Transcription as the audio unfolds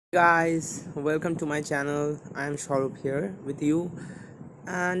Guys, welcome to my channel. I am Sharup here with you,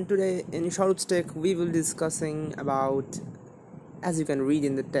 and today in Sharup's Tech we will discussing about, as you can read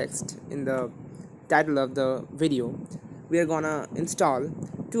in the text in the title of the video, we are gonna install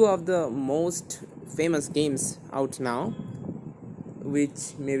two of the most famous games out now,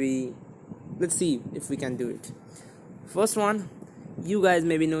 which maybe let's see if we can do it. First one, you guys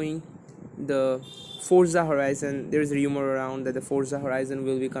may be knowing the Forza Horizon. There is a rumor around that the Forza Horizon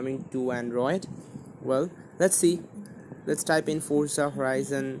will be coming to Android. Well, let's see. Let's type in Forza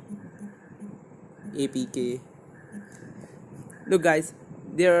Horizon APK. Look, guys,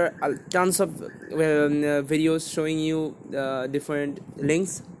 there are tons of videos showing you different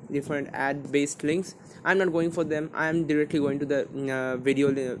links, different ad-based links. I'm not going for them. I'm directly going to the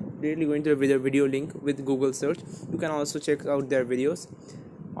video link with Google search. You can also check out their videos.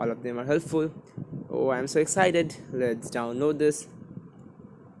 All of them are helpful. Oh, I'm so excited. Let's download this.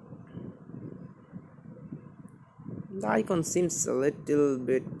 The icon seems a little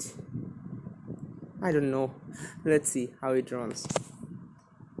bit, I don't know. Let's see how it runs.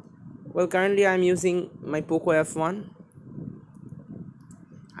 Well, currently I'm using my Poco F1.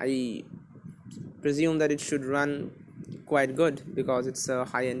 I presume that it should run quite good because it's a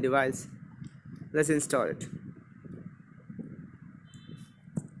high-end device. Let's install it.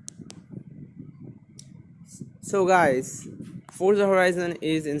 So guys, Forza Horizon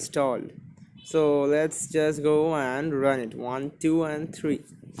is installed. So let's just go and run it. 1, 2 and 3.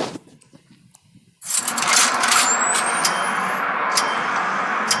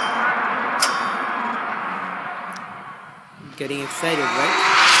 Getting excited, right?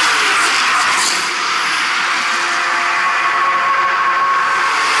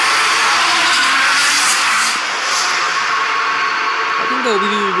 I think the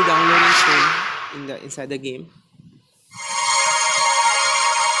OBB will be downloading soon inside the game.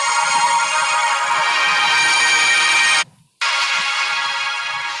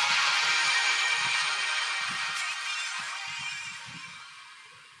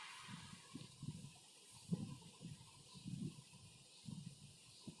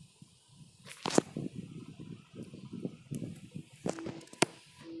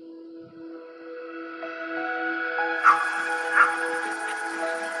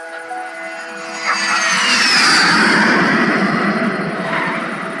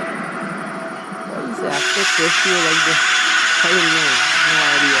 Feel like this. I don't know. No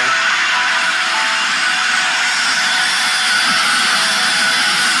idea.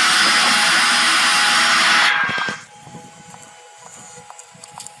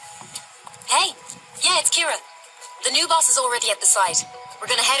 Hey, yeah, it's Kira. The new boss is already at the site. We're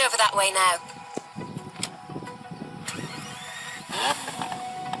gonna head over that way now.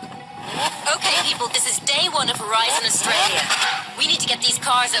 Okay, people, this is day one of Horizon Australia. We need to get these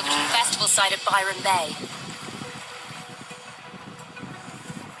cars over to the festival site at Byron Bay.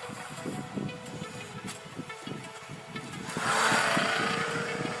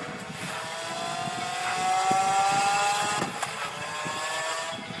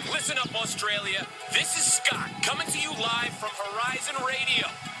 Listen up, Australia. This is Scott, coming to you live from Horizon Radio.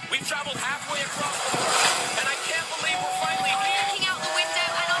 We've traveled halfway across the world, and I can't believe we're finally here. I'm looking out the window,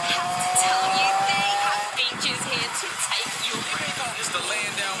 and I have to tell you, they have beaches here to take your breath. It's the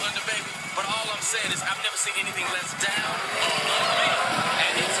land down under, baby. But all I'm saying is I've never seen anything less down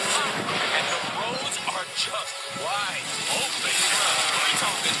and it's hot, and the roads are just wide open. We're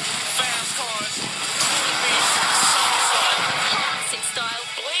talking fast cars, beach, summer sun, Classic style.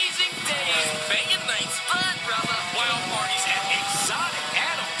 blazing days, banging nights, But, brother, wild parties, and exotic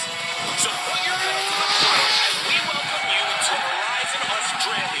animals. So put your head to the floor as we welcome you to Horizon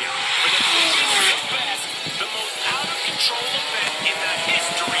Australia for the biggest, the best, the most out-of-control event in the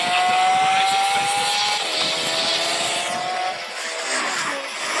history of the Horizon Festival.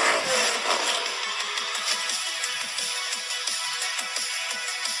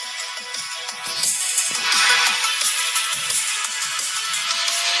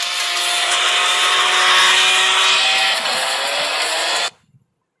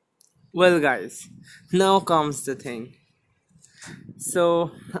 Well, guys, now comes the thing.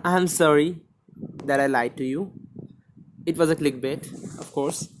 So I'm sorry that I lied to you. It was a clickbait, of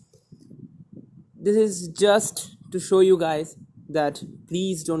course. This is just to show you guys that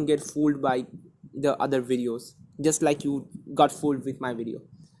please don't get fooled by the other videos, just like you got fooled with my video.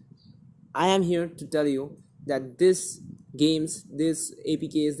 I am here to tell you that this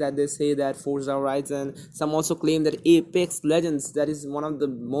APKs that they say that Forza Horizon, some also claim that Apex Legends, that is one of the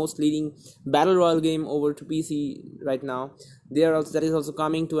most leading battle royale game over to PC right now, that is also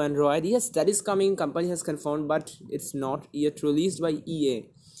coming to Android. Yes, that is coming, company has confirmed, but it's not yet released by EA.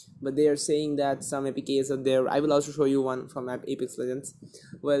 but they are saying that some APKs are there. I will also show you one from Apex Legends.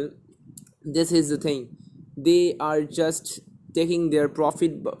 Well, this is the thing, they are just taking their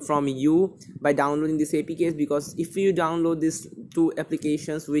profit from you by downloading these APKs, because if you download these two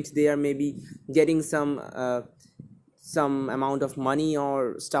applications which they are maybe getting some amount of money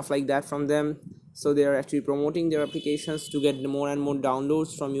or stuff like that from them, so they are actually promoting their applications to get more and more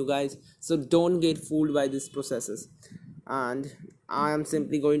downloads from you guys. So don't get fooled by these processes. And I am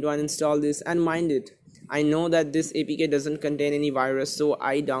simply going to uninstall this, and mind it, I know that this APK doesn't contain any virus, so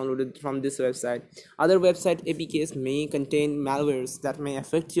I downloaded from this website. Other website APKs may contain malwares that may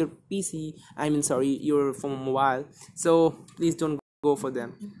affect your PC, your phone mobile, so please don't go for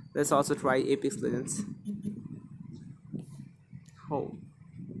them. Let's also try Apex Legends. Oh,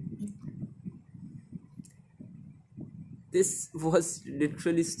 this was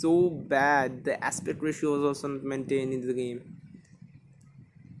literally so bad. The aspect ratio was also not maintained in the game.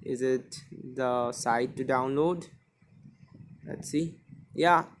 Is it the site to download? Let's see.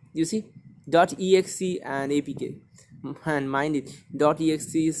 Yeah, you see, .exe and APK. And mind it,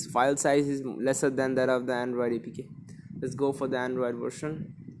 .exe's file size is lesser than that of the Android APK. Let's go for the Android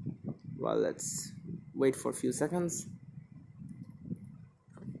version. Well, let's wait for a few seconds.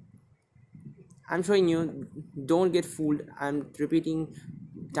 I'm showing you, don't get fooled. I'm repeating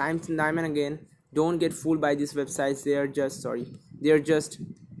time and again, don't get fooled by these websites. They're just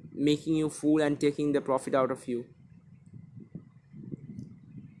making you fool and taking the profit out of you.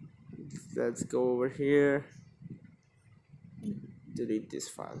 Let's go over here, delete this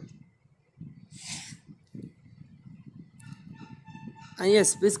file. And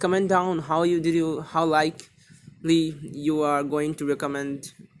yes, please comment down how likely you are going to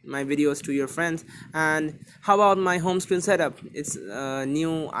recommend my videos to your friends. And how about my home screen setup? It's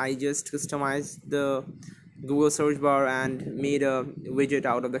new. I just customized the Google search bar and made a widget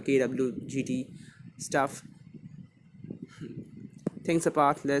out of the KWGT stuff. Things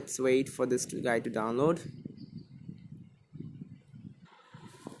apart, let's wait for this guy to download.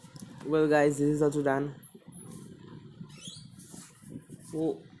 Well guys, this is also done.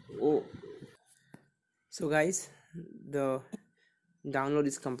 Oh. So guys, the download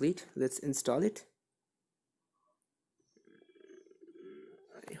is complete. Let's install it.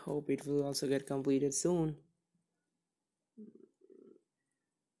 I hope it will also get completed soon.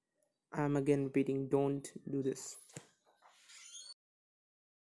 I'm again repeating, don't do this.